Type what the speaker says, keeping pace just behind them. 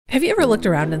Have you ever looked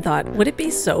around and thought, would it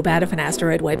be so bad if an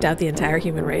asteroid wiped out the entire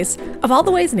human race? Of all the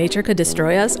ways nature could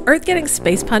destroy us, Earth getting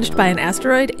space punched by an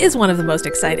asteroid is one of the most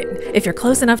exciting. If you're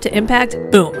close enough to impact,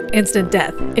 boom, instant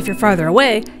death. If you're farther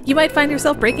away, you might find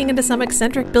yourself breaking into some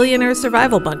eccentric billionaire's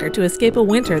survival bunker to escape a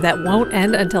winter that won't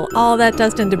end until all that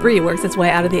dust and debris works its way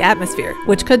out of the atmosphere,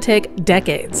 which could take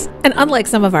decades. And unlike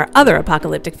some of our other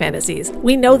apocalyptic fantasies,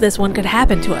 we know this one could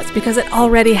happen to us because it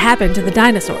already happened to the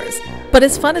dinosaurs. But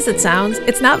as fun as it sounds,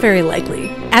 it's not very likely.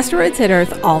 Asteroids hit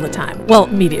Earth all the time. Well,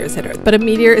 meteors hit Earth, but a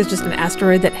meteor is just an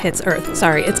asteroid that hits Earth.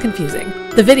 Sorry, it's confusing.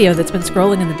 The video that's been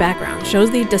scrolling in the background shows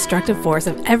the destructive force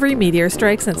of every meteor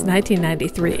strike since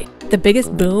 1993. The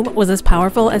biggest boom was as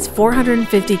powerful as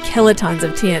 450 kilotons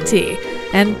of TNT,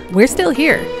 and we're still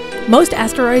here. Most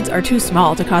asteroids are too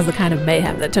small to cause the kind of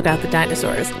mayhem that took out the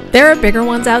dinosaurs. There are bigger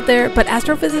ones out there, but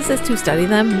astrophysicists who study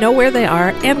them know where they are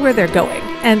and where they're going.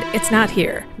 And it's not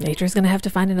here. Nature's gonna have to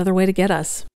find another way to get us.